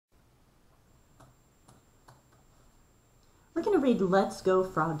We're going to read Let's Go,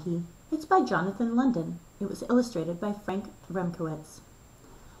 Froggy. It's by Jonathan London. It was illustrated by Frank REMKIEWICZ.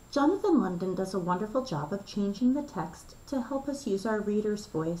 Jonathan London does a wonderful job of changing the text to help us use our reader's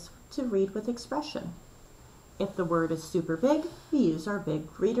voice to read with expression. If the word is super big, we use our big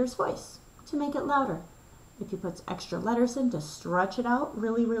reader's voice to make it louder. If he puts extra letters in to stretch it out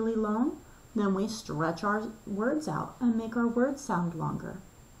really, really long, then we stretch our words out and make our words sound longer.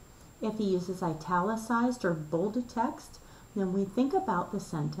 If he uses italicized or bold text, then we think about the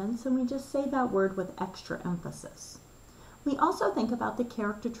sentence and we just say that word with extra emphasis. We also think about the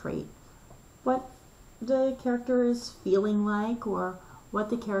character trait, what the character is feeling like or what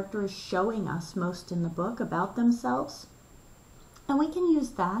the character is showing us most in the book about themselves. And we can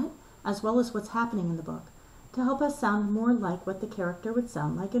use that, as well as what's happening in the book, to help us sound more like what the character would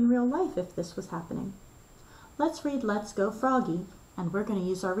sound like in real life if this was happening. Let's read Let's Go, Froggy, and we're going to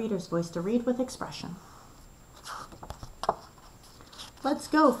use our reader's voice to read with expression. Let's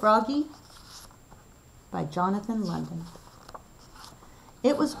Go, Froggy, by Jonathan London.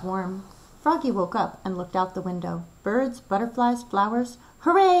 It was warm. Froggy woke up and looked out the window. Birds, butterflies, flowers.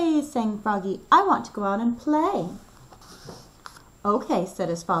 Hooray, sang Froggy. I want to go out and play. Okay, said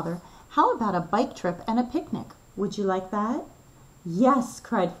his father. How about a bike trip and a picnic? Would you like that? Yes,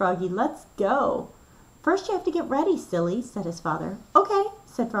 cried Froggy. Let's go. First you have to get ready, silly, said his father. Okay,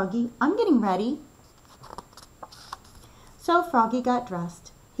 said Froggy. I'm getting ready. So Froggy got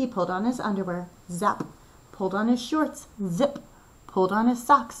dressed. He pulled on his underwear. Zap. Pulled on his shorts. Zip. Pulled on his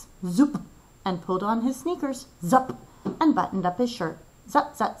socks. Zoop. And pulled on his sneakers. Zup. And buttoned up his shirt.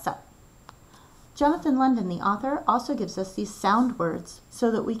 Zut, zut, zut. Jonathan London, the author, also gives us these sound words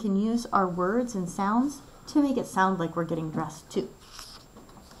so that we can use our words and sounds to make it sound like we're getting dressed too.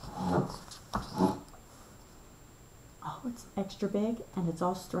 Oh, it's extra big and it's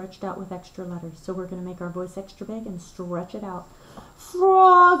all stretched out with extra letters. So we're going to make our voice extra big and stretch it out.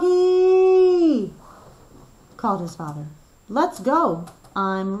 Froggy! Called his father. Let's go.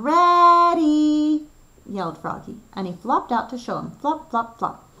 I'm ready, yelled Froggy, and he flopped out to show him. Flop, flop,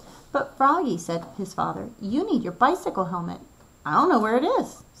 flop. But Froggy, said his father, you need your bicycle helmet. I don't know where it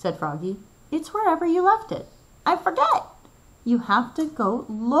is, said Froggy. It's wherever you left it. I forget. You have to go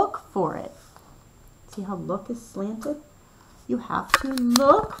look for it. See how look is slanted? You have to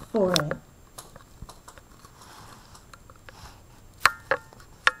look for it.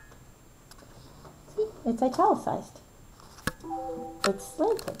 See, it's italicized. It's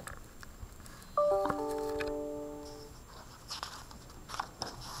slanted.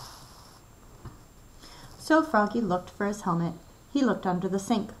 So Froggy looked for his helmet. He looked under the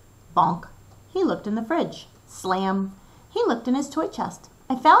sink. Bonk. He looked in the fridge. Slam. He looked in his toy chest.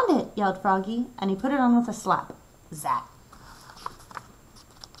 I found it, yelled Froggy, and he put it on with a slap. Zap.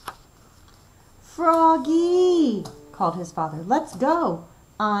 Froggy, called his father. Let's go.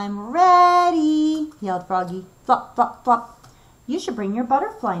 I'm ready, yelled Froggy. Flop, flop, flop. You should bring your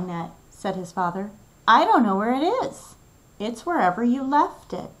butterfly net, said his father. I don't know where it is. It's wherever you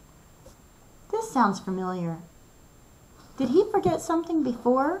left it. This sounds familiar. Did he forget something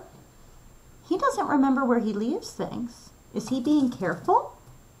before? He doesn't remember where he leaves things. Is he being careful?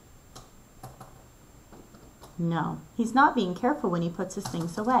 No, he's not being careful when he puts his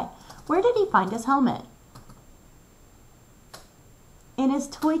things away. Where did he find his helmet? In his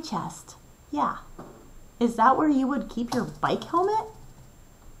toy chest. Yeah. Is that where you would keep your bike helmet?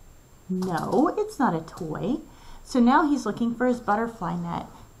 No, it's not a toy. So now he's looking for his butterfly net.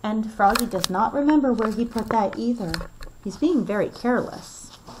 And Froggy does not remember where he put that either. He's being very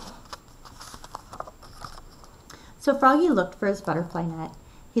careless. So Froggy looked for his butterfly net.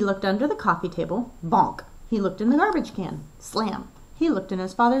 He looked under the coffee table. Bonk. He looked in the garbage can. Slam. He looked in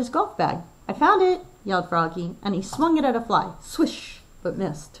his father's golf bag. I found it, yelled Froggy, and he swung it at a fly. Swish, but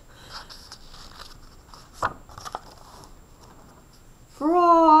missed.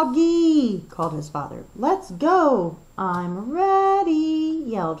 Froggy, called his father. Let's go. I'm ready,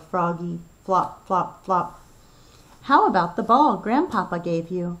 yelled Froggy. Flop, flop, flop. How about the ball Grandpapa gave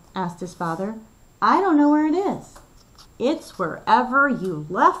you? Asked his father. I don't know where it is. It's wherever you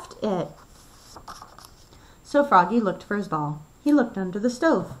left it. So Froggy looked for his ball. He looked under the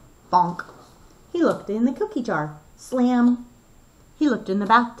stove. Bonk. He looked in the cookie jar. Slam. He looked in the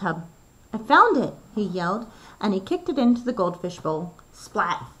bathtub. I found it, he yelled, and he kicked it into the goldfish bowl.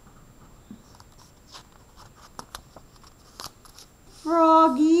 Splat.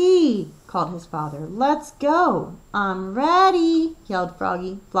 Froggy, called his father. Let's go. I'm ready, yelled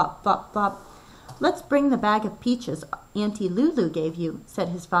Froggy. Flop, flop, flop. Let's bring the bag of peaches Auntie Lulu gave you, said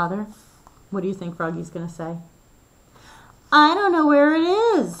his father. What do you think Froggy's going to say? I don't know where it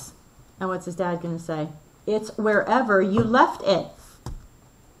is. And what's his dad going to say? It's wherever you left it.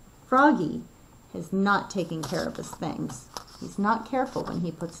 Froggy is not taking care of his things. He's not careful when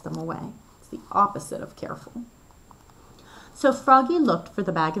he puts them away. It's the opposite of careful. So Froggy looked for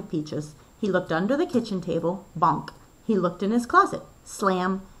the bag of peaches. He looked under the kitchen table. Bonk. He looked in his closet.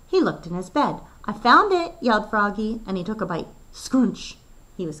 Slam. He looked in his bed. I found it, yelled Froggy, and he took a bite. Scrunch.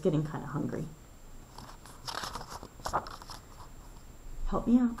 He was getting kind of hungry. Help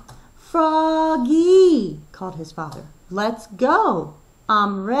me out. Froggy, called his father. Let's go.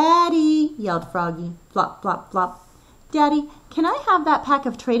 I'm ready, yelled Froggy. Flop, flop, flop. Daddy, can I have that pack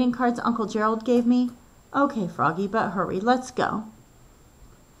of trading cards Uncle Gerald gave me? Okay, Froggy, but hurry, let's go.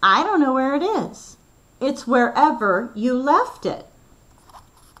 I don't know where it is. It's wherever you left it.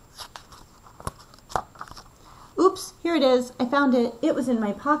 Oops, here it is. I found it. It was in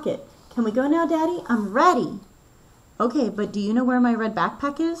my pocket. Can we go now, Daddy? I'm ready. Okay, but do you know where my red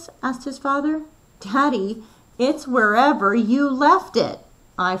backpack is? Asked his father. Daddy, it's wherever you left it.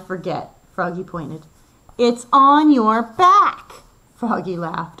 I forget, Froggy pointed. It's on your back. Froggy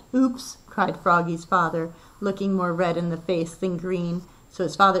laughed. Oops, cried Froggy's father, looking more red in the face than green. So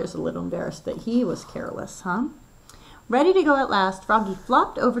his father's a little embarrassed that he was careless, huh? Ready to go at last, Froggy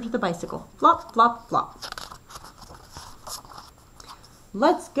flopped over to the bicycle. Flop, flop, flop.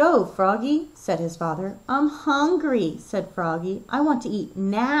 Let's go, Froggy, said his father. I'm hungry, said Froggy. I want to eat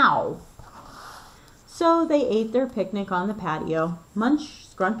now. So they ate their picnic on the patio. Munch,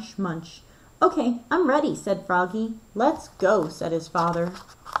 scrunch, munch. Okay, I'm ready, said Froggy. Let's go, said his father.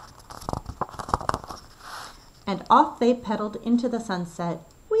 And off they pedaled into the sunset.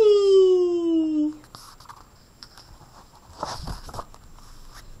 Whee!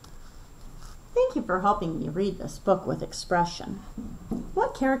 Thank you for helping me read this book with expression.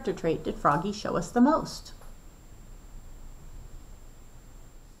 What character trait did Froggy show us the most?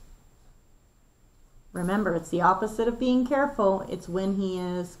 Remember, it's the opposite of being careful. It's when he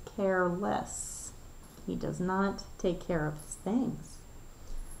is careless. He does not take care of his things.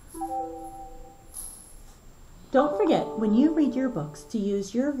 Don't forget, when you read your books, to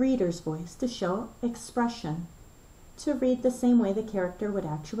use your reader's voice to show expression, to read the same way the character would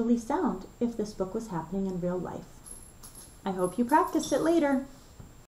actually sound if this book was happening in real life. I hope you practice it later.